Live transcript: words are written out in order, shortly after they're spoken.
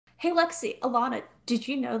Hey Lexi, Alana, did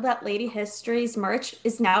you know that Lady History's merch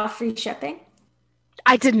is now free shipping?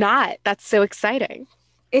 I did not. That's so exciting.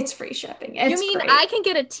 It's free shipping. You It's mean I great. can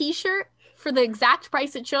get a t-shirt for the exact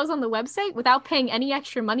price it shows on the website without paying any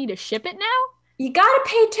extra money to ship it now? You gotta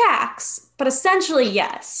pay tax, but essentially,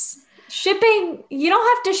 yes. Shipping, you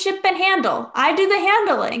don't have to ship and handle. I do the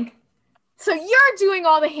handling. So you're doing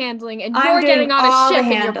all the handling and I'm you're getting doing on a all the ship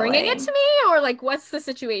and you're bringing it to handling. me? Or like, what's the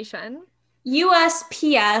situation?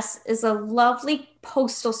 USPS is a lovely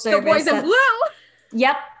postal Go service boys in that, blue!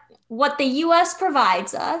 yep, what the US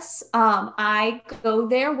provides us. I go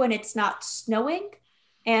there when it's not snowing.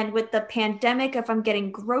 And with the pandemic, if I'm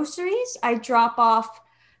getting groceries, I drop off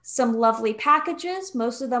some lovely packages.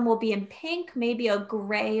 Most of them will be in pink, maybe a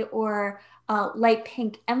gray or a light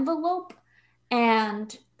pink envelope.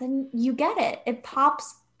 And then you get it. It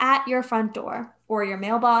pops at your front door or your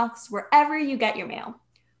mailbox, wherever you get your mail.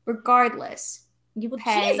 Regardless, you Well, geez,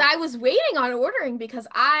 pay. I was waiting on ordering because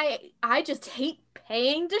I just hate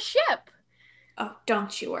paying to ship. Oh,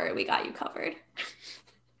 don't you worry, we got you covered.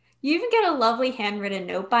 You even get a lovely handwritten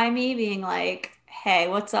note by me being like, hey,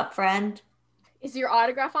 what's up, friend? Is your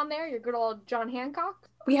autograph on there? Your good old John Hancock?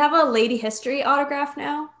 We have a Lady History autograph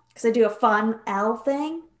now because I do a fun L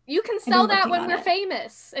thing. You can I've sell been that working when on we're it.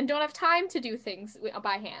 famous and don't have time to do things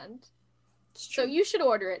by hand. It's So true. you should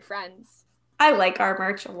order it, friends. I like our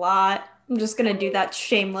merch a lot. I'm just gonna do that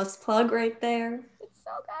shameless plug right there. It's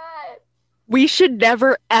so good. We should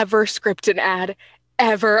never, ever script an ad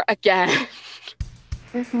ever again.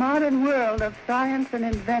 This modern world of science and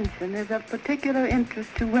invention is of particular interest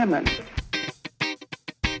to women.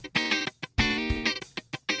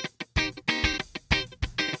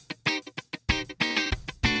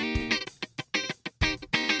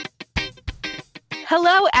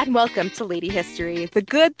 Hello and welcome to Lady History, the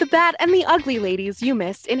good, the bad, and the ugly ladies you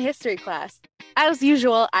missed in history class. As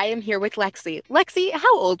usual, I am here with Lexi. Lexi,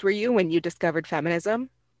 how old were you when you discovered feminism?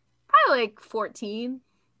 Probably like 14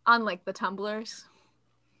 on like the tumblers.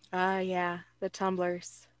 Yeah, the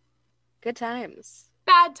tumblers. Good times.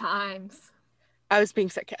 Bad times. I was being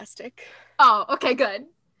sarcastic. Oh, okay, good.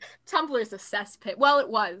 Tumblr's a cesspit. Well, it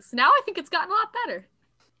was. Now I think it's gotten a lot better.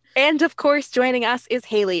 And of course, joining us is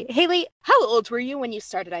Haley. Haley, how old were you when you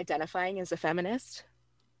started identifying as a feminist?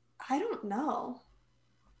 I don't know.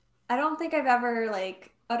 I don't think I've ever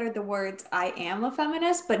like uttered the words I am a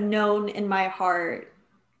feminist, but known in my heart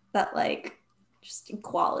that like just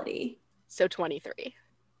equality. So 23.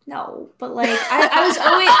 No, but like I was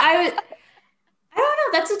always I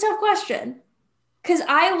don't know, that's a tough question. Because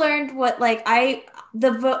I learned what like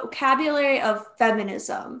the vocabulary of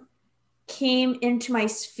feminism came into my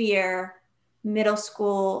sphere middle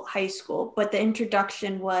school, high school, but the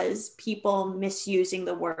introduction was people misusing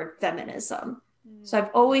the word feminism. So I've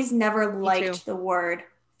always never liked the word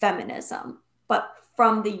feminism. But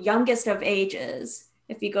from the youngest of ages,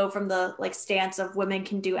 if you go from the like stance of women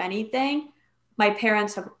can do anything, my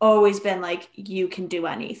parents have always been like, you can do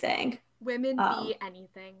anything. Women be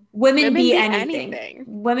anything. Women be be anything. anything.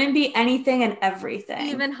 Women be anything and everything.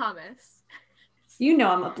 Even hummus. You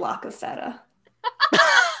know I'm a block of feta.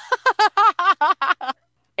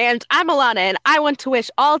 And I'm Alana, and I want to wish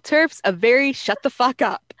all TERFs a very shut the fuck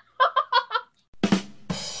up.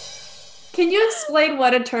 Can you explain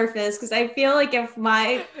what a turf is? Because I feel like if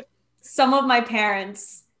some of my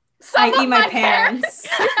parents, i.e. my parents,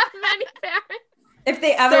 many parents. if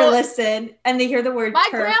they ever listen and they hear the word My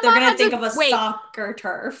turf, grandma they're going had to think to- of a wait. soccer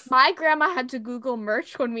turf. My grandma had to Google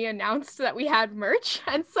merch when we announced that we had merch,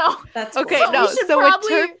 and so That's Okay, cool. no, we should so a probably.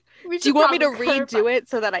 turf- We should Do you want me to probably clarify. redo it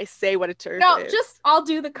so that I say what a TERF No, is? just I'll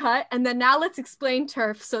do the cut, and then now let's explain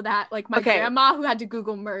turf so that like my Okay. grandma who had to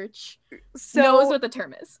Google merch So, knows what the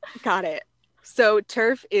term is. got it. So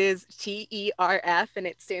TERF is TERF, and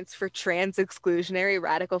it stands for Trans Exclusionary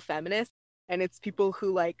Radical Feminist, and it's people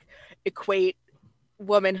who like equate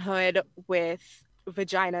womanhood with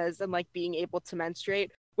vaginas and like being able to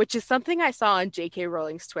menstruate, which is something I saw on J.K.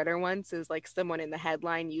 Rowling's Twitter once. Is like someone in the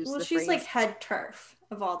headline used Well, the she's phrase. like head turf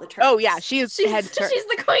of all the turfs. Oh yeah, she is head TERF. She's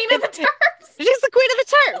the queen of the turfs. She's the queen of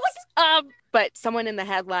the TERFs. But someone in the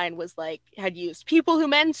headline was like had used people who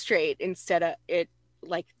menstruate instead of it,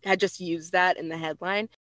 like had just used that in the headline.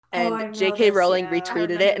 Oh, I And know J.K. this, Rowling yeah. I retweeted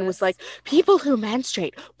remember it and was this. like, people who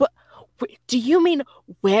menstruate. What do you mean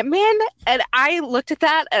women? And I looked at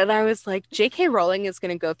that and I was like, J.K. Rowling is going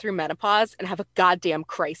to go through menopause and have a goddamn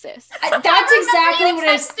crisis. That's exactly what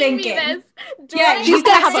I was thinking. Yeah, She's you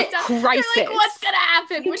going to have a texted- crisis. You're like, what's gonna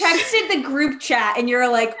happen? You texted the group chat and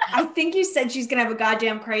you're like, I think you said she's gonna have a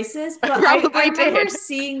goddamn crisis. But Probably I remember did.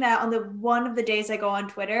 seeing that on one of the days I go on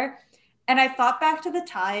Twitter, And I thought back to the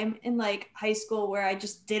time in like high school where I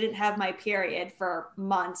just didn't have my period for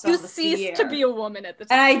months. You almost a year. ceased to be a woman at the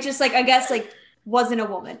time. And I just like, I guess like wasn't a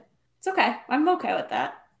woman. It's okay. I'm okay with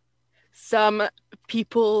that. Some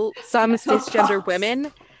people, some cisgender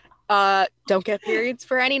women don't get periods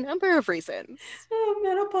for any number of reasons. Oh,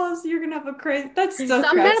 menopause, you're gonna have a crazy. That's so Some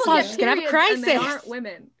crazy. people menopause, get you're gonna have a periods and they crisis. aren't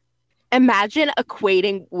women. Imagine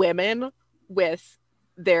equating women with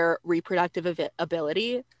their reproductive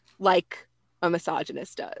ability like a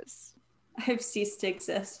misogynist does. I've ceased to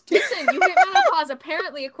exist. Listen, you hit menopause.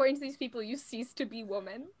 Apparently, according to these people, you cease to be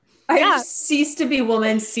woman. I've ceased to be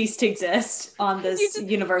woman, ceased to exist on this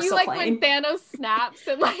universal you like plane. when Thanos snaps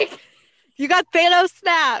and like You got Thanos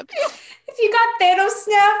snapped. If you got Thanos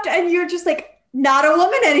snapped and you're just like not a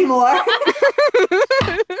woman anymore.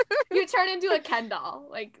 you turn into a Ken doll.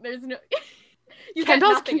 Like there's no Ken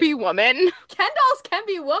dolls can be woman. Ken dolls can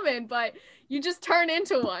be woman, but you just turn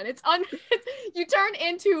into one. You turn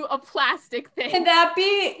into a plastic thing. Can that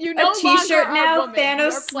be You no a t-shirt longer are now? woman. Thanos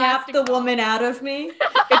You're snapped the plastic doll. woman out of me.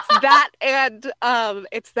 It's that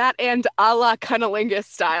and a la Cunnilingus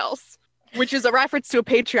Styles, which is a reference to a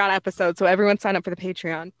Patreon episode. So everyone sign up for the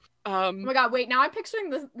Patreon. Oh my god! Wait, now I'm picturing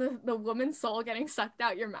the woman's soul getting sucked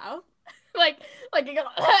out your mouth. like you go.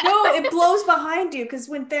 No, it blows behind you because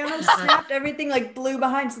when Thanos snapped, everything like blew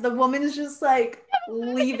behind. So the woman's just like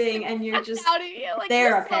leaving, and you're just out of you, like,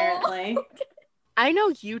 there your soul. apparently. I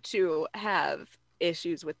know you two have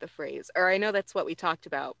issues with the phrase, or I know that's what we talked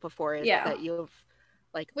about before. Yeah. That you've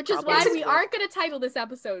like, Which is why we aren't going to title this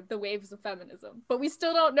episode "The Waves of Feminism," but we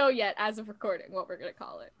still don't know yet, as of recording, what we're going to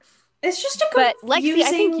call it. It's just a But confusing... Lexi, I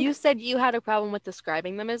think you said you had a problem with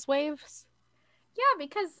describing them as waves. Yeah,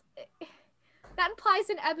 because that implies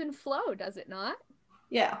an ebb and flow, does it not?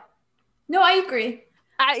 Yeah. No, I agree.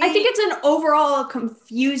 I think it's an overall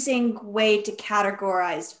confusing way to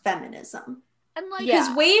categorize feminism. And like,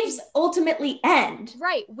 Because waves ultimately end.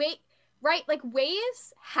 Right. Like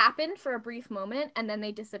waves happen for a brief moment and then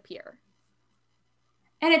they disappear.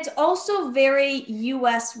 And it's also very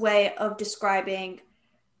US way of describing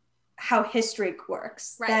how history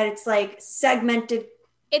works. Right. That it's like segmented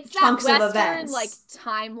It's chunks that of Western events. like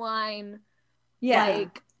timeline. Yeah.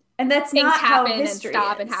 Like And that's things not how happen and history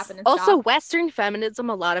stop is. and happen and Also, stop. Western feminism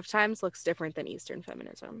a lot of times looks different than Eastern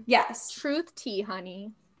feminism. Yes. Truth tea,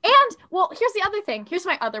 honey. And, well, here's the other thing. Here's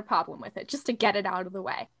my other problem with it, just to get it out of the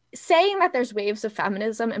way. Saying that there's waves of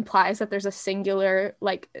feminism implies that there's a singular,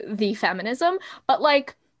 like, the feminism. But,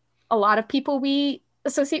 like, a lot of people we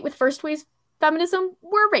associate with first wave feminism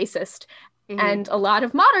were racist. Mm-hmm. And a lot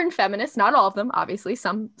of modern feminists, not all of them, obviously,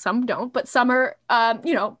 some don't, but some are,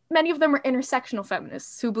 many of them are intersectional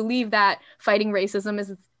feminists who believe that fighting racism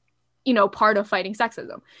is, part of fighting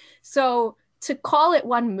sexism. So to call it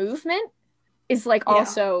one movement is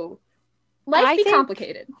also life be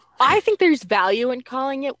complicated. I think there's value in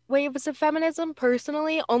calling it waves of feminism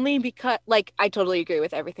personally, only because I totally agree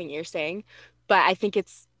with everything you're saying, but I think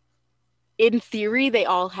it's in theory they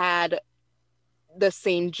all had the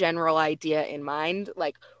same general idea in mind,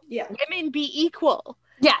 women be equal.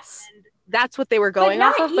 Yes. And that's what they were going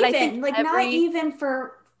off of. But I think not even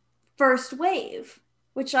for first wave,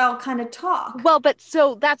 which I'll kind of talk. Well, but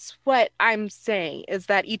so that's what I'm saying is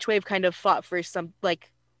that each wave kind of fought for some,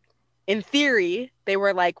 in theory, they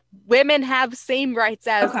were like, women have same rights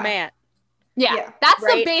as men. Yeah. That's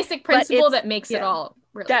right? the basic principle that makes it all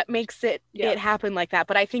really. That makes it happen like that.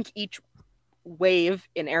 But I think each wave,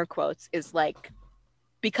 in air quotes, is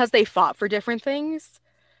because they fought for different things,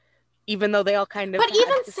 even though they all kind of but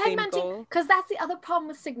even the same goal. Segmenting, because that's the other problem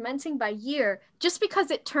with segmenting by year. Just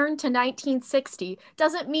because it turned to 1960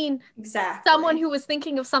 doesn't mean someone who was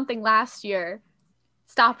thinking of something last year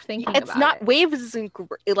stopped thinking about it. It's not, waves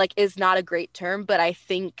is not a great term, but I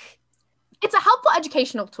think it's a helpful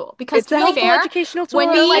educational tool because it's a helpful educational tool.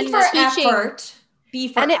 When you're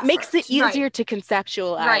teaching, it makes it easier to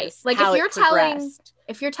conceptualize. Right. Like how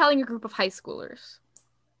if you're telling a group of high schoolers,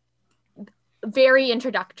 very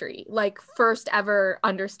introductory, first ever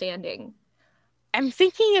understanding. I'm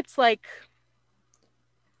thinking it's like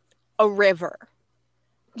a river.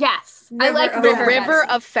 Yes. I like the river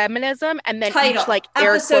of feminism, and then each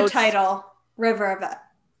air episode quotes title, River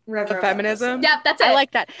of Feminism. Yeah, that's it. I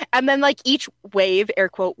like that. And then each wave, air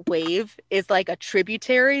quote wave, is a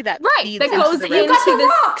tributary that feeds that goes into into You got the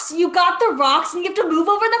rocks. You got the rocks, and you have to move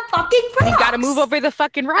over the fucking rocks. You got to move over the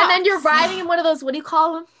fucking rocks. And then you're riding in one of those. What do you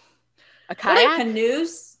call them? A kayak?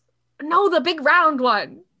 Canoes? No, the big round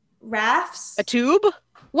one. Rafts? A tube?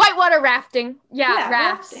 Whitewater rafting. Yeah,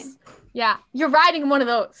 rafts. rafting. Yeah, you're riding one of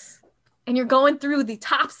those. and you're going through the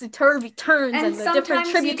topsy-turvy turns and the different sometimes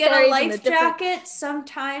you tributaries. get a and life jacket.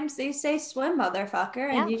 Sometimes they say swim, motherfucker,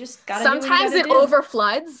 and you just gotta do what you Sometimes gotta it do.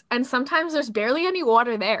 overfloods, and sometimes there's barely any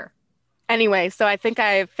water there. Anyway, so I think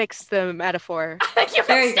I fixed the metaphor.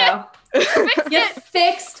 There you go. You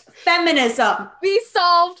fixed feminism. We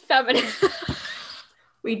solved feminism.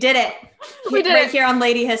 We did it. We did right it. Here on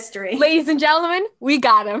Lady History. Ladies and gentlemen, we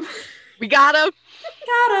got him. We got him.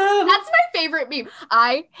 Got him. That's my favorite meme.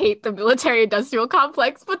 I hate the military-industrial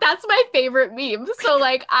complex, but that's my favorite meme. So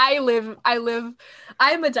like I'm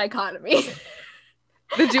a dichotomy.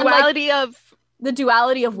 The duality of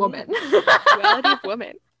woman. Duality of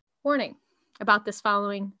woman. Warning about this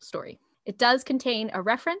following story. It does contain a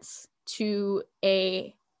reference to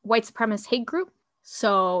a white supremacist hate group,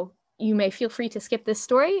 so you may feel free to skip this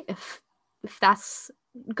story if that's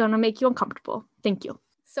gonna make you uncomfortable. Thank you.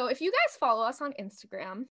 So if you guys follow us on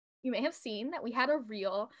Instagram, you may have seen that we had a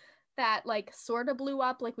reel that like sort of blew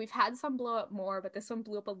up. Like we've had some blow up more, but this one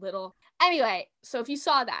blew up a little. Anyway, so if you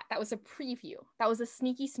saw that, that was a preview. That was a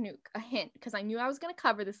sneaky snook, a hint, because I knew I was going to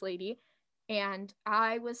cover this lady, and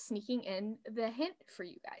I was sneaking in the hint for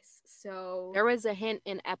you guys. So there was a hint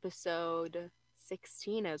in episode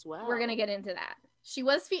 16 as well. We're going to get into that. She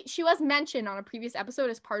was mentioned on a previous episode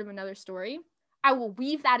as part of another story. I will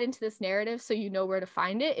weave that into this narrative so you know where to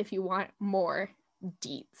find it if you want more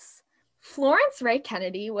deets. Florence Ray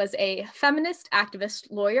Kennedy was a feminist activist,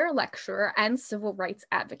 lawyer, lecturer, and civil rights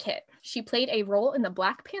advocate. She played a role in the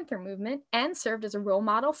Black Panther movement and served as a role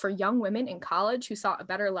model for young women in college who sought a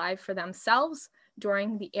better life for themselves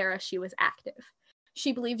during the era she was active.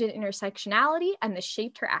 She believed in intersectionality, and this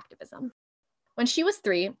shaped her activism. When she was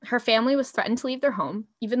 3, her family was threatened to leave their home,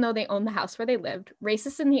 even though they owned the house where they lived.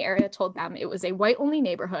 Racists in the area told them it was a white-only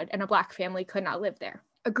neighborhood and a Black family could not live there.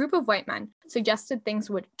 A group of white men suggested things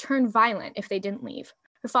would turn violent if they didn't leave.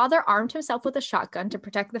 Her father armed himself with a shotgun to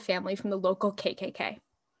protect the family from the local KKK.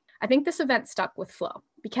 I think this event stuck with Flo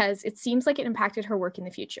because it seems like it impacted her work in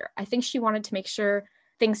the future. I think she wanted to make sure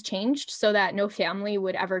things changed so that no family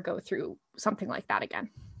would ever go through something like that again.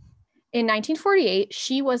 In 1948,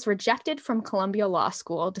 she was rejected from Columbia Law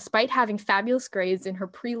School despite having fabulous grades in her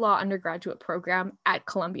pre-law undergraduate program at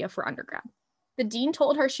Columbia for undergrad. The dean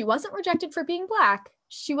told her she wasn't rejected for being Black,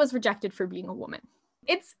 she was rejected for being a woman.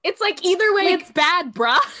 It's like either way, it's bad,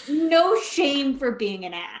 bruh. No shame for being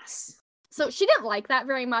an ass. So she didn't like that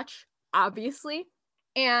very much, obviously.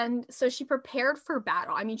 And so she prepared for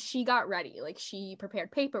battle. I mean, she got ready. Like, she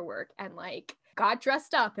prepared paperwork and, like, got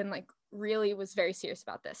dressed up and, like, really was very serious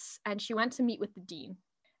about this. And she went to meet with the dean.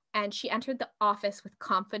 And she entered the office with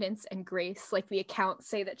confidence and grace. Like, the accounts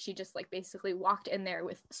say that she just, like, basically walked in there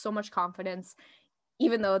with so much confidence.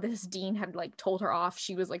 Even though this dean had, like, told her off,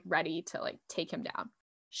 she was, like, ready to, like, take him down.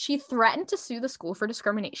 She threatened to sue the school for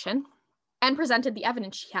discrimination and presented the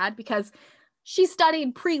evidence she had because she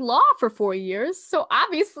studied pre-law for 4 years. So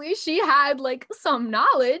obviously she had, like, some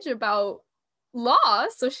knowledge about law,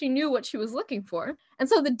 so she knew what she was looking for. And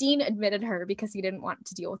so the dean admitted her because he didn't want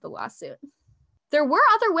to deal with the lawsuit. There were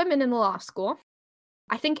other women in the law school.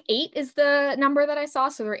 I think 8 is the number that I saw.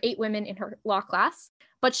 So there were 8 women in her law class,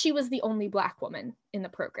 but she was the only Black woman in the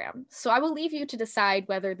program. So I will leave you to decide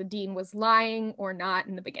whether the dean was lying or not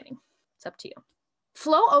in the beginning. It's up to you.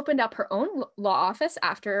 Flo opened up her own law office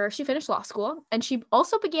after she finished law school, and she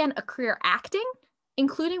also began a career acting,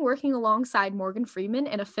 including working alongside Morgan Freeman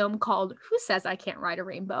in a film called Who Says I Can't Ride a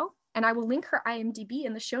Rainbow? And I will link her IMDb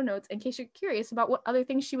in the show notes in case you're curious about what other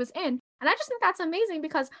things she was in. And I just think that's amazing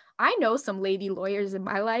because I know some lady lawyers in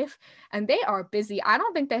my life and they are busy. I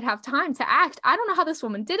don't think they'd have time to act. I don't know how this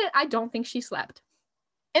woman did it. I don't think she slept.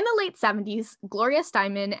 In the late 70s, Gloria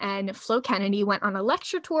Steinem and Flo Kennedy went on a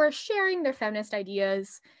lecture tour sharing their feminist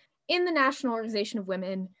ideas in the National Organization of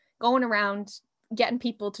Women, going around getting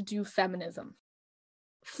people to do feminism.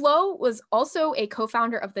 Flo was also a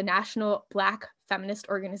co-founder of the National Black Feminist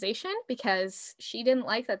Organization because she didn't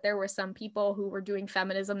like that there were some people who were doing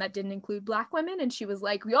feminism that didn't include Black women. And she was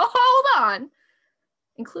like, yo, hold on.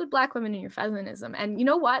 Include Black women in your feminism. And you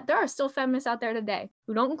know what? There are still feminists out there today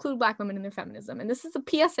who don't include Black women in their feminism. And this is a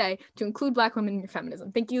PSA to include Black women in your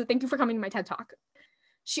feminism. Thank you. Thank you for coming to my TED Talk.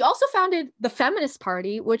 She also founded the Feminist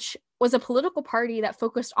Party, which was a political party that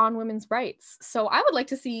focused on women's rights. So I would like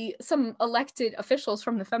to see some elected officials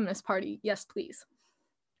from the Feminist Party. Yes, please.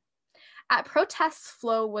 At protests,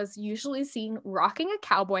 Flo was usually seen rocking a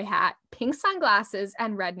cowboy hat, pink sunglasses,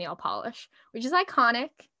 and red nail polish, which is iconic,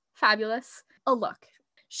 fabulous, a look.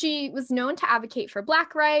 She was known to advocate for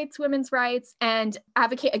Black rights, women's rights, and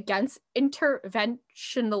advocate against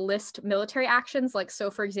interventionist military actions. Like, so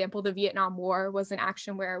for example, the Vietnam War was an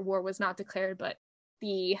action where war was not declared, but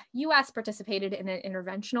the US participated in an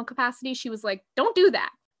interventional capacity, she was like, don't do that.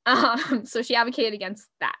 So she advocated against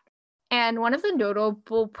that. And one of the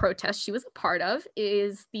notable protests she was a part of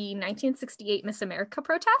is the 1968 Miss America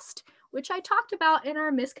protest, which I talked about in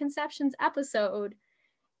our misconceptions episode.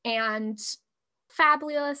 And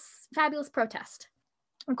fabulous protest.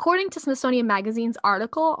 According to Smithsonian Magazine's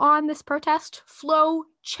article on this protest, Flo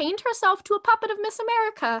chained herself to a puppet of Miss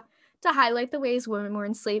America to highlight the ways women were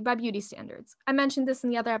enslaved by beauty standards. I mentioned this in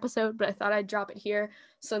the other episode, but I thought I'd drop it here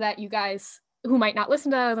so that you guys who might not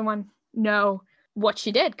listen to the other one know what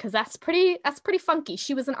she did, because that's pretty funky.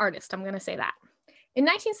 She was an artist, I'm going to say that. In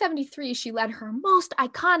 1973, she led her most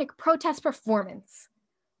iconic protest performance,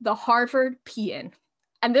 the Harvard Paean.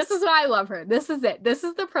 And this is why I love her. This is it. This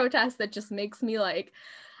is the protest that just makes me like,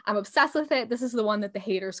 I'm obsessed with it. This is the one that the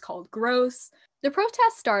haters called gross. The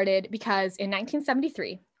protest started because in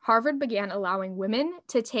 1973, Harvard began allowing women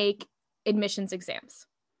to take admissions exams.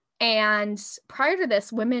 And prior to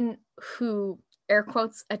this, women who, air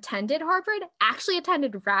quotes, attended Harvard actually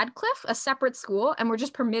attended Radcliffe, a separate school, and were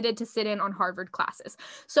just permitted to sit in on Harvard classes.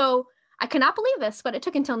 So I cannot believe this, but it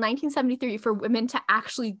took until 1973 for women to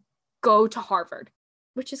actually go to Harvard,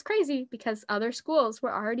 which is crazy because other schools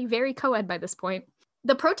were already very co-ed by this point.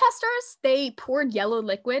 The protesters, they poured yellow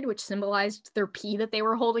liquid, which symbolized their pee that they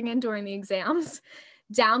were holding in during the exams,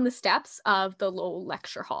 down the steps of the Lowell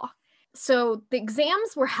Lecture Hall. So the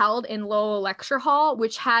exams were held in Lowell Lecture Hall,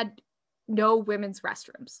 which had no women's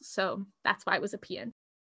restrooms. So that's why it was a pee-in.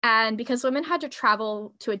 And because women had to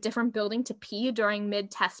travel to a different building to pee during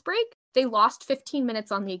mid-test break, they lost 15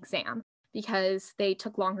 minutes on the exam because they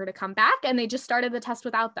took longer to come back and they just started the test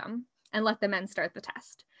without them and let the men start the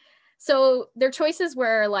test. So their choices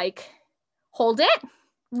were like, hold it,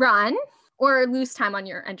 run, or lose time on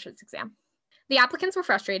your entrance exam. The applicants were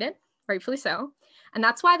frustrated, rightfully so, and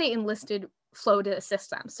that's why they enlisted Flo to assist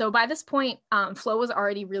them. So by this point, Flo was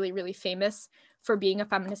already really, really famous for being a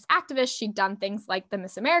feminist activist. She'd done things like the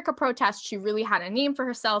Miss America protest. She really had a name for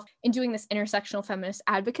herself in doing this intersectional feminist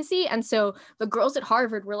advocacy. And so the girls at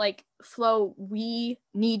Harvard were like, Flo, we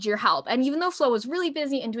need your help. And even though Flo was really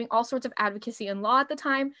busy and doing all sorts of advocacy and law at the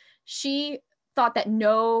time, she thought that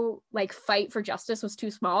no like fight for justice was too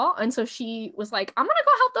small. And so she was like, I'm gonna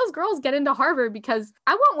go help those girls get into Harvard because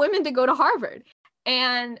I want women to go to Harvard.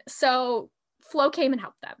 And so Flo came and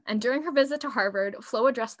helped them. And during her visit to Harvard, Flo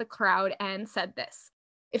addressed the crowd and said this: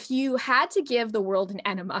 if you had to give the world an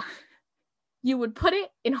enema, you would put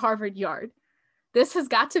it in Harvard Yard. This has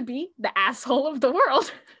got to be the asshole of the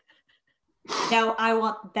world. Now I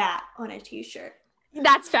want that on a t-shirt.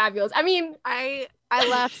 That's fabulous. I mean, I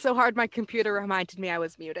laughed so hard my computer reminded me I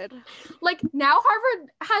was muted. like now Harvard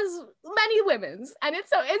has many women's, and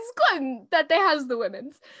it's good that they has the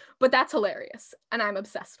women's, but that's hilarious, and I'm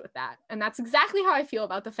obsessed with that. And that's exactly how I feel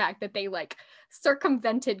about the fact that they like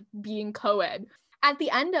circumvented being co-ed. At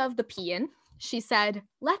the end of the paean, she said,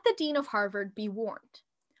 "Let the dean of Harvard be warned.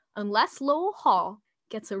 Unless Lowell Hall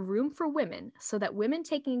gets a room for women so that women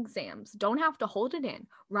taking exams don't have to hold it in,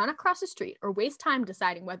 run across the street, or waste time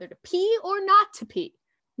deciding whether to pee or not to pee.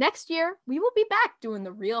 Next year, we will be back doing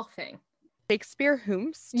the real thing." Shakespeare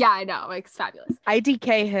Whomst? Yeah, I know. It's fabulous.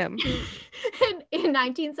 IDK him. In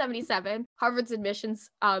 1977, Harvard's admissions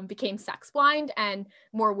became sex blind and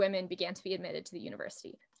more women began to be admitted to the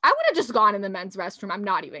university. I would have just gone in the men's restroom. I'm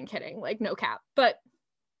not even kidding. Like, no cap. But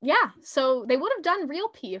yeah, so they would have done real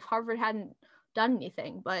pee if Harvard hadn't done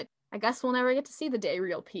anything, but I guess we'll never get to see the day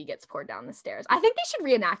real pee gets poured down the stairs. I think they should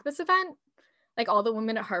reenact this event. Like all the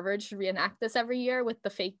women at Harvard should reenact this every year with the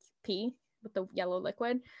fake pee, with the yellow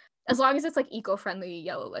liquid. As long as it's like eco-friendly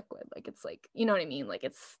yellow liquid. Like it's like, you know what I mean? Like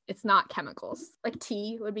it's not chemicals. Like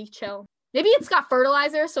tea would be chill. Maybe it's got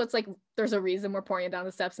fertilizer, so it's like there's a reason we're pouring it down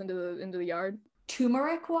the steps into the yard.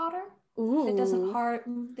 Turmeric water? Ooh. It doesn't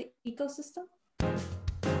harm the ecosystem?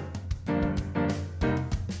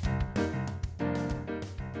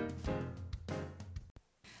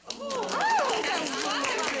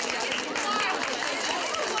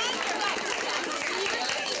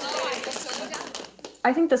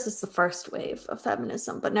 I think this is the first wave of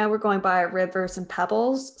feminism, but now we're going by rivers and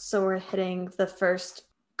pebbles, so we're hitting the first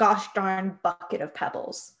gosh darn bucket of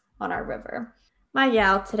pebbles on our river. My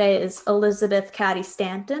gal today is Elizabeth Cady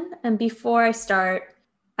Stanton, and before I start,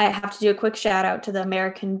 I have to do a quick shout out to the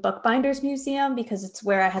American Bookbinders Museum because it's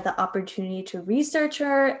where I had the opportunity to research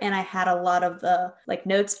her, and I had a lot of the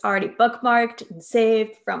notes already bookmarked and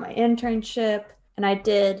saved from my internship. And I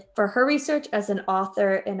did for her research as an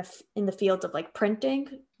author in the field of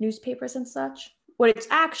printing, newspapers and such. What it's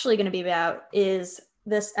actually going to be about is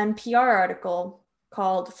this NPR article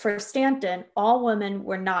called "For Stanton, All Women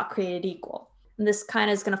Were Not Created Equal." And this kind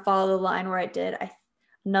of is going to follow the line where I did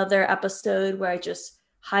another episode where I just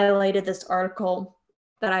highlighted this article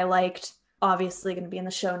that I liked, obviously going to be in the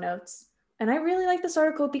show notes. And I really like this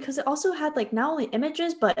article because it also had like not only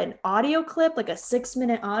images, but an audio clip, like a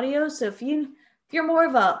 6-minute audio. So if you're more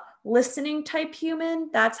of a listening type human,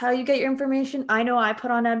 that's how you get your information. I know I put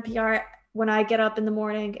on NPR when I get up in the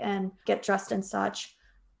morning and get dressed and such.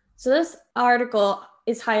 So this article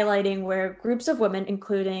is highlighting where groups of women,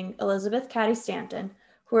 including Elizabeth Cady Stanton,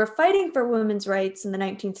 who were fighting for women's rights in the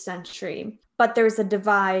 19th century, but there's a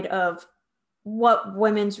divide of what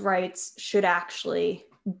women's rights should actually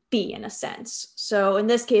be in a sense. So in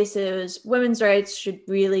this case, it was women's rights should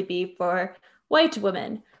really be for white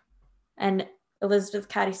women. And Elizabeth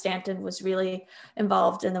Cady Stanton was really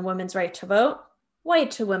involved in the women's right to vote,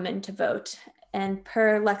 white women to vote. And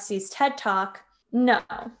per Lexi's TED Talk, no.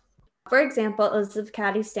 For example, Elizabeth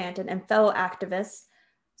Cady Stanton and fellow activist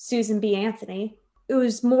Susan B. Anthony, it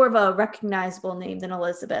was more of a recognizable name than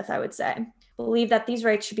Elizabeth, I would say, believe that these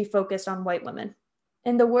rights should be focused on white women.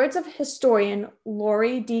 In the words of historian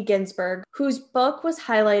Lori D. Ginsburg, whose book was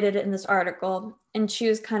highlighted in this article, and she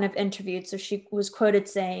was kind of interviewed, so she was quoted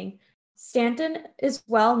saying, Stanton is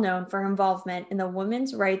well known for her involvement in the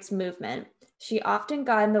women's rights movement. She often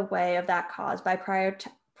got in the way of that cause by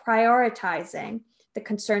prioritizing the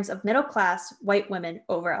concerns of middle-class white women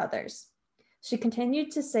over others. She continued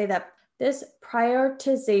to say that this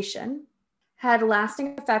prioritization had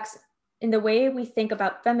lasting effects in the way we think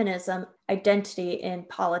about feminism identity in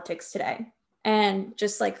politics today. And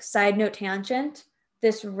just like side note tangent,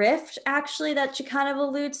 this rift actually that she kind of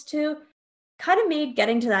alludes to kind of made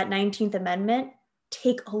getting to that 19th Amendment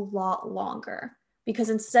take a lot longer, because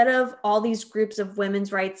instead of all these groups of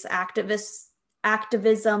women's rights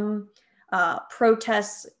activism,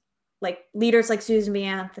 protests, like leaders like Susan B.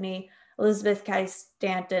 Anthony, Elizabeth Cady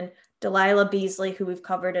Stanton, Delilah Beasley, who we've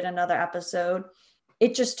covered in another episode,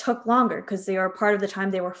 it just took longer because they were part of the time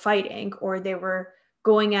they were fighting, or they were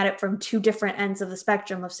going at it from two different ends of the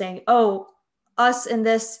spectrum of saying, oh, us in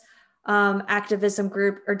this activism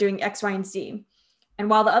group are doing X, Y, and Z. And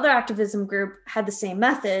while the other activism group had the same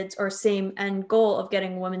methods or same end goal of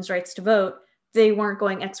getting women's rights to vote, they weren't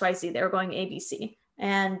going X, Y, Z, they were going A, B, C.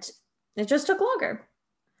 And it just took longer.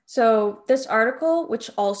 So this article, which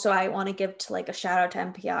also I want to give to like a shout out to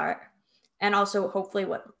NPR, and also hopefully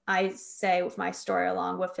what I say with my story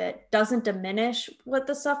along with it doesn't diminish what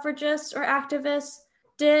the suffragists or activists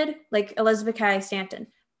did, like Elizabeth Cady Stanton.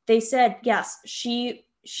 They said, yes, she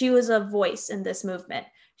was a voice in this movement.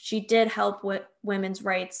 She did help with women's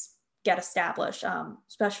rights get established,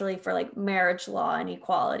 especially for like marriage law and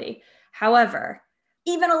equality. However,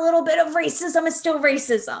 even a little bit of racism is still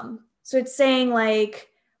racism. So it's saying like,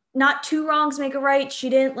 not two wrongs make a right. She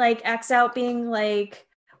didn't like X out being like,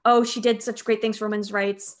 oh, she did such great things for women's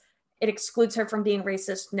rights, it excludes her from being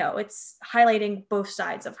racist. No, it's highlighting both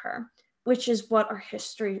sides of her, which is what our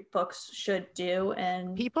history books should do.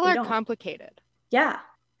 And people are complicated. Yeah,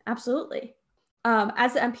 absolutely.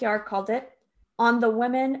 As the NPR called it, on the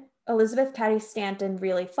women Elizabeth Cady Stanton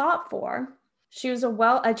really fought for, she was a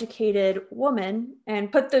well-educated woman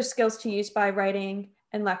and put those skills to use by writing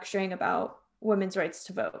and lecturing about women's rights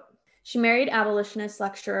to vote. She married abolitionist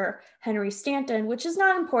lecturer Henry Stanton, which is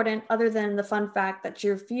not important other than the fun fact that she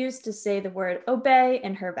refused to say the word obey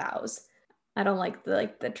in her vows. I don't like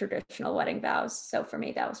the traditional wedding vows, so for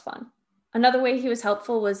me that was fun. Another way he was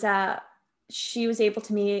helpful was that she was able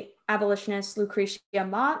to meet abolitionist Lucretia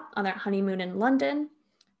Mott on their honeymoon in London,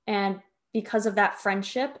 and because of that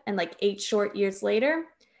friendship, and like 8 short years later,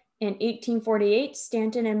 in 1848,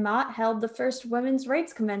 Stanton and Mott held the first women's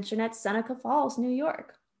rights convention at Seneca Falls, New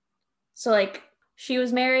York. So like she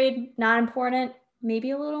was married, not important,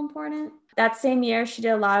 maybe a little important. That same year, she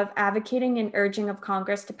did a lot of advocating and urging of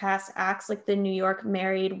Congress to pass acts like the New York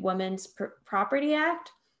Married Women's Property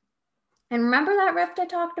Act. And remember that rift I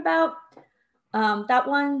talked about? That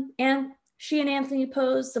one, and she and Anthony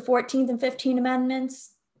opposed the 14th and 15th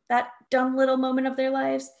Amendments, that dumb little moment of their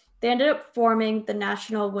lives. They ended up forming the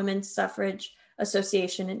National Women's Suffrage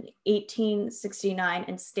Association in 1869,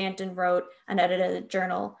 and Stanton wrote and edited a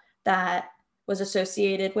journal that was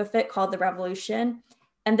associated with it called The Revolution.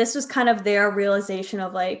 And this was kind of their realization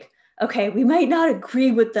of like, okay, we might not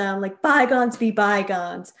agree with them, like bygones be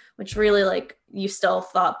bygones, which really like you still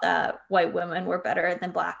thought that white women were better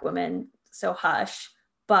than Black women, so hush.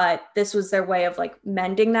 But this was their way of like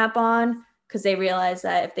mending that bond, because they realized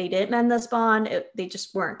that if they didn't mend this bond, they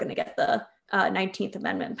just weren't going to get the 19th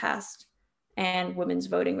Amendment passed, and women's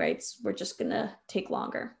voting rights were just going to take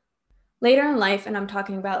longer. Later in life, and I'm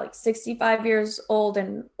talking about like 65 years old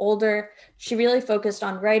and older, she really focused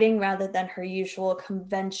on writing rather than her usual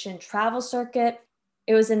convention travel circuit.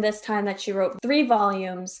 It was in this time that she wrote 3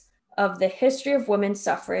 volumes of The History of Women's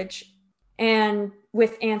Suffrage, and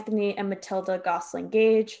with Anthony and Matilda Gosling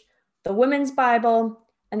Gage, The Women's Bible,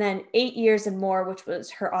 and then 8 Years and More, which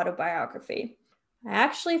was her autobiography. I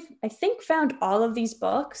think, found all of these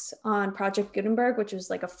books on Project Gutenberg, which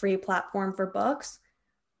was like a free platform for books.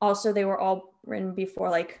 Also, they were all written before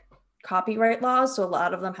like copyright laws, so a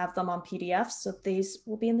lot of them have them on PDFs, so these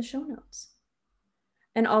will be in the show notes.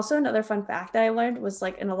 And also another fun fact that I learned was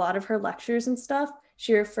like in a lot of her lectures and stuff,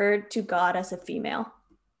 she referred to God as a female.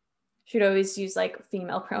 She'd always use like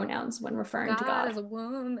female pronouns when referring to God. as a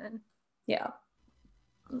woman. Yeah.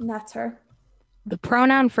 And that's her. The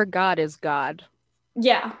pronoun for God is God.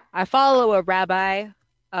 Yeah. I follow a rabbi.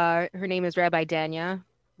 Her name is Rabbi Danya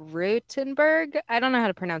Rutenberg. I don't know how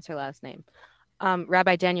to pronounce her last name.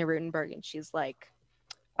 Rabbi Danya Rutenberg, and she's like,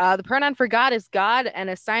 the pronoun for God is God, and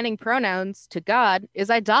assigning pronouns to God is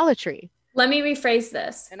idolatry. Let me rephrase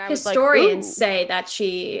this. And I was Historians like, say that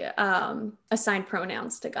she assigned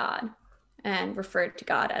pronouns to God and referred to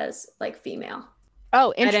God as like female.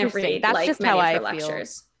 Oh, I didn't interesting. read That's like just many how of I her feel.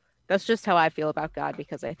 lectures. That's just how I feel about God,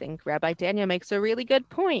 because I think Rabbi Danya makes a really good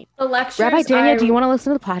point. The lectures, Rabbi Danya, do you want to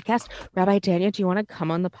listen to the podcast? Rabbi Danya, do you want to come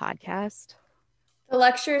on the podcast? The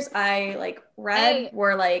lectures I like read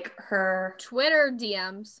were like her Twitter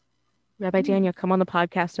DMs. Rabbi Danya, come on the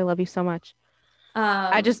podcast. I love you so much.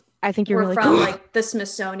 I think you're really from cool. like the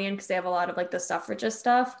Smithsonian, because they have a lot of like the suffragist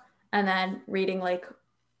stuff, and then reading like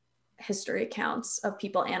history accounts of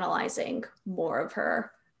people analyzing more of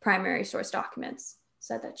her primary source documents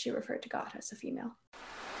said that she referred to God as a female.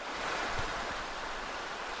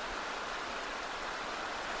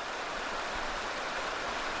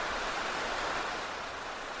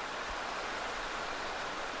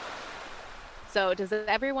 So does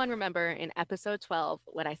everyone remember in episode 12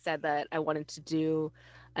 when I said that I wanted to do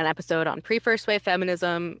an episode on pre-first wave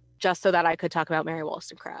feminism just so that I could talk about Mary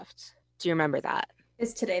Wollstonecraft? Do you remember that?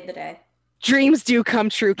 Is today the day? Dreams do come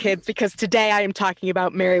true, kids, because today I am talking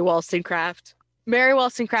about Mary Wollstonecraft. Mary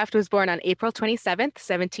Wollstonecraft was born on April 27th,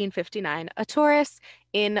 1759, a Taurus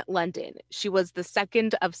in London. She was the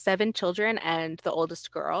second of 7 children and the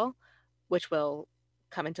oldest girl, which will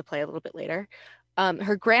come into play a little bit later.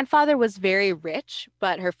 Her grandfather was very rich,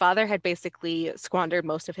 but her father had basically squandered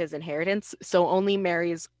most of his inheritance, so only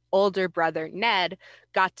Mary's older brother, Ned,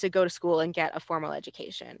 got to go to school and get a formal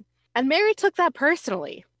education. And Mary took that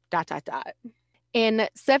personally, ... In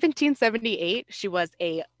 1778, she was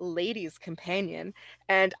a lady's companion,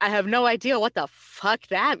 and I have no idea what the fuck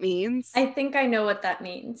that means. I think I know what that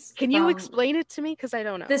means. Can you explain it to me? Because I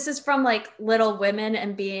don't know. This is from like Little Women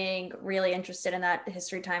and being really interested in that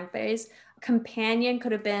history time phase. Companion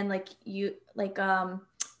could have been like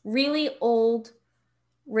really old,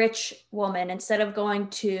 rich woman, instead of going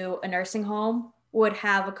to a nursing home, would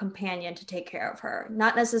have a companion to take care of her.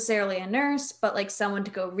 Not necessarily a nurse, but like someone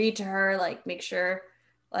to go read to her, like make sure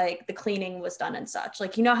like the cleaning was done and such.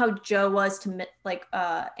 Like, you know how Joe was to like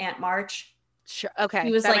Aunt March? Sure. Okay.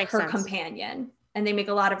 He was like her companion. And they make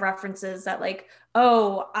a lot of references that like,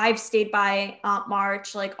 oh, I've stayed by Aunt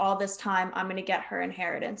March like all this time. I'm going to get her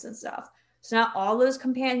inheritance and stuff. So not all those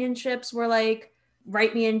companionships were like,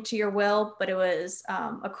 write me into your will, but it was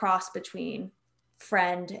a cross between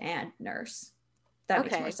friend and nurse. That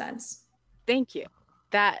makes more sense. Thank you.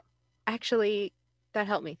 That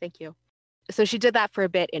helped me. Thank you. So she did that for a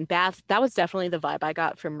bit in Bath. That was definitely the vibe I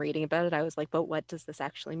got from reading about it. I was like, but what does this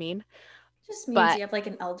actually mean? It just means you have like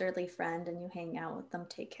an elderly friend and you hang out with them,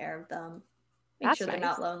 take care of them, make sure they're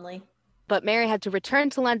not lonely. But Mary had to return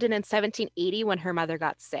to London in 1780 when her mother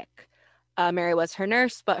got sick. Mary was her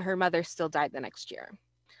nurse, but her mother still died the next year.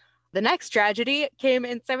 The next tragedy came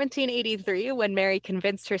in 1783 when Mary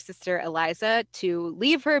convinced her sister Eliza to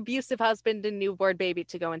leave her abusive husband and newborn baby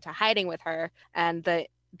to go into hiding with her, and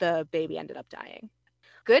the baby ended up dying.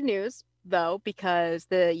 Good news, though, because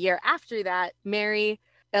the year after that, Mary,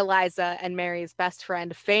 Eliza, and Mary's best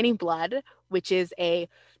friend, Fanny Blood, which is a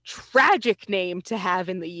tragic name to have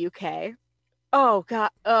in the UK. Oh,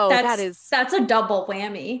 God. Oh, that's a double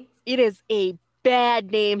whammy. It is a bad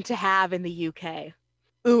name to have in the UK.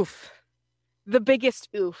 Oof. The biggest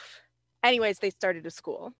oof. Anyways, they started a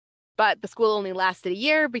school. But the school only lasted a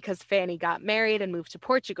year because Fanny got married and moved to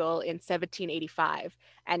Portugal in 1785.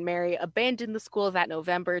 And Mary abandoned the school that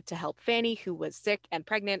November to help Fanny, who was sick and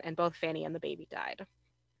pregnant, and both Fanny and the baby died.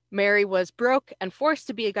 Mary was broke and forced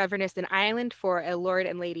to be a governess in Ireland for a lord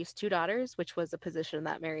and lady's 2 daughters, which was a position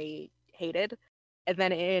that Mary hated. And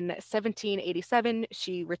then in 1787,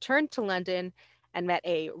 she returned to London and met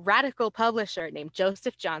a radical publisher named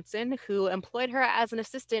Joseph Johnson, who employed her as an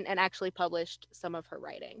assistant and actually published some of her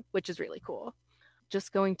writing, which is really cool.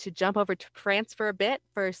 Just going to jump over to France for a bit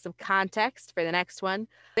for some context for the next one.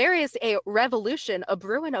 There is a revolution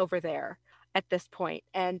a-brewing over there at this point.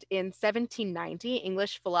 And in 1790,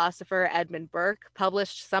 English philosopher Edmund Burke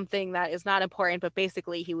published something that is not important, but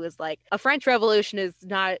basically he was like, a French Revolution is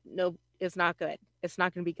not good. It's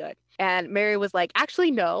not going to be good. And Mary was like,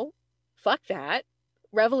 actually, no, fuck that.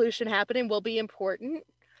 Revolution happening will be important.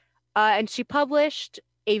 And she published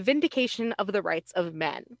A Vindication of the Rights of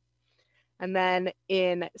Men. And then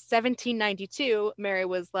in 1792, Mary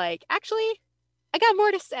was like, actually, I got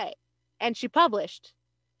more to say. And she published,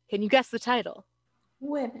 can you guess the title?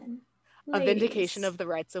 Women. A Ladies. Vindication of the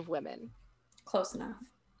Rights of Women. Close enough.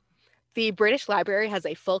 The British Library has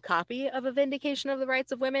a full copy of A Vindication of the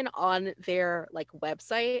Rights of Women on their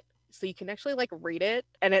website, so you can actually read it,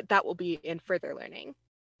 and that will be in further learning.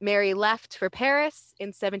 Mary left for Paris in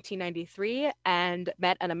 1793 and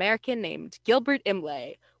met an American named Gilbert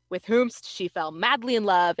Imlay, with whom she fell madly in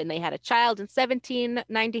love, and they had a child in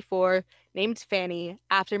 1794 named Fanny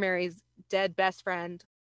after Mary's dead best friend.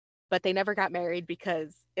 But they never got married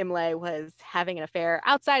because Imlay was having an affair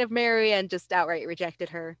outside of Mary and just outright rejected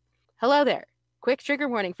her. Hello there. Quick trigger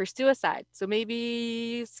warning for suicide, so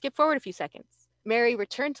maybe skip forward a few seconds. Mary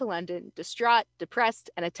returned to London, distraught, depressed,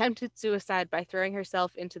 and attempted suicide by throwing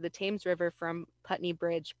herself into the Thames River from Putney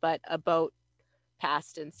Bridge, but a boat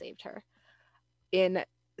passed and saved her. In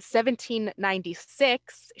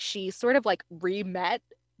 1796, she sort of re-met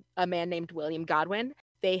a man named William Godwin.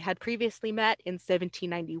 They had previously met in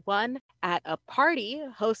 1791 at a party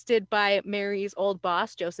hosted by Mary's old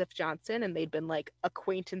boss, Joseph Johnson, and they'd been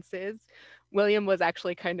acquaintances. William was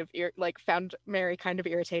actually found Mary kind of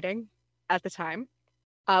irritating at the time.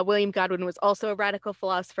 William Godwin was also a radical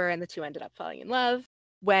philosopher, and the two ended up falling in love.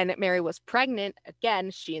 When Mary was pregnant,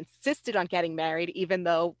 again, she insisted on getting married, even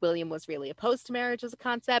though William was really opposed to marriage as a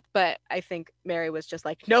concept. But I think Mary was just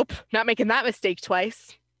like, nope, not making that mistake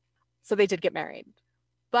twice. So they did get married.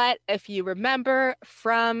 But if you remember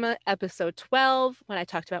from episode 12, when I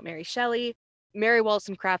talked about Mary Shelley, Mary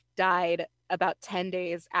Wollstonecraft died about 10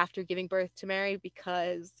 days after giving birth to Mary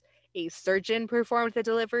because a surgeon performed the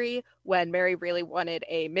delivery when Mary really wanted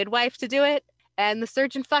a midwife to do it, and the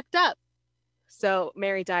surgeon fucked up. So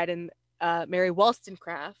Mary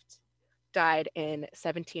Wollstonecraft died in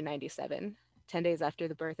 1797, 10 days after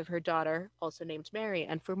the birth of her daughter, also named Mary.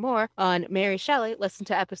 And for more on Mary Shelley, listen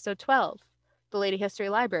to episode 12. The Lady History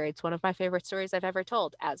Library. It's one of my favorite stories I've ever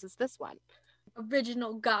told, as is this one.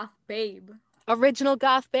 Original goth babe. Original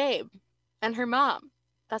goth babe. And her mom.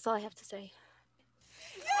 That's all I have to say.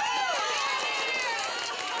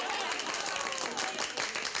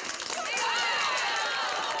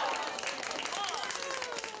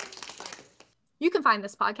 You can find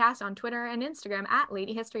this podcast on Twitter and Instagram at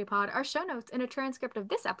Lady History Pod. Our show notes and a transcript of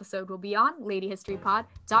this episode will be on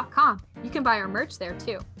ladyhistorypod.com. You can buy our merch there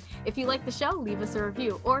too. If you like the show, leave us a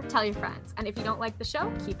review or tell your friends. And if you don't like the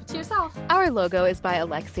show, keep it to yourself. Our logo is by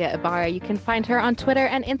Alexia Ibarra. You can find her on Twitter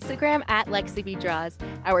and Instagram at LexiBDraws.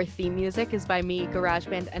 Our theme music is by me,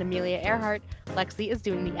 GarageBand, and Amelia Earhart. Lexi is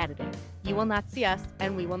doing the editing. You will not see us,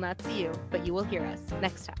 and we will not see you, but you will hear us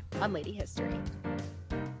next time on Lady History.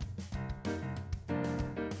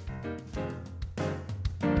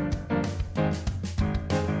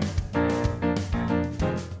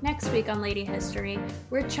 Next week on Lady History,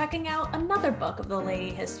 we're checking out another book of the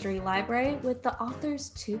Lady History Library with the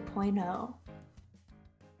Authors 2.0.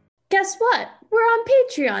 Guess what? We're on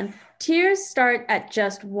Patreon. Tiers start at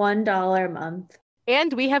just $1 a month.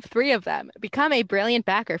 And we have 3 of them. Become a brilliant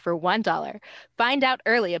backer for $1. Find out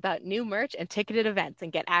early about new merch and ticketed events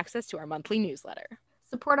and get access to our monthly newsletter.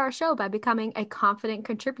 Support our show by becoming a confident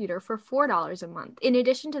contributor for $4 a month. In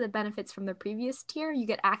addition to the benefits from the previous tier, you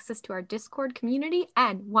get access to our Discord community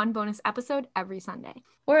and 1 bonus episode every Sunday.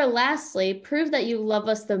 Or lastly, prove that you love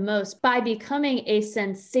us the most by becoming a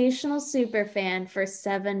sensational superfan for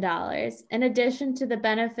 $7. In addition to the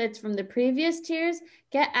benefits from the previous tiers,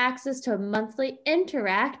 get access to a monthly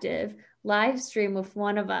interactive live stream with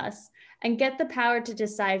one of us and get the power to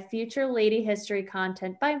decide future Lady History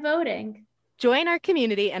content by voting. Join our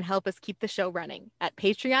community and help us keep the show running at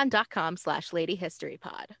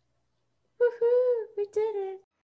patreon.com/ladyhistorypod. Woohoo! We did it!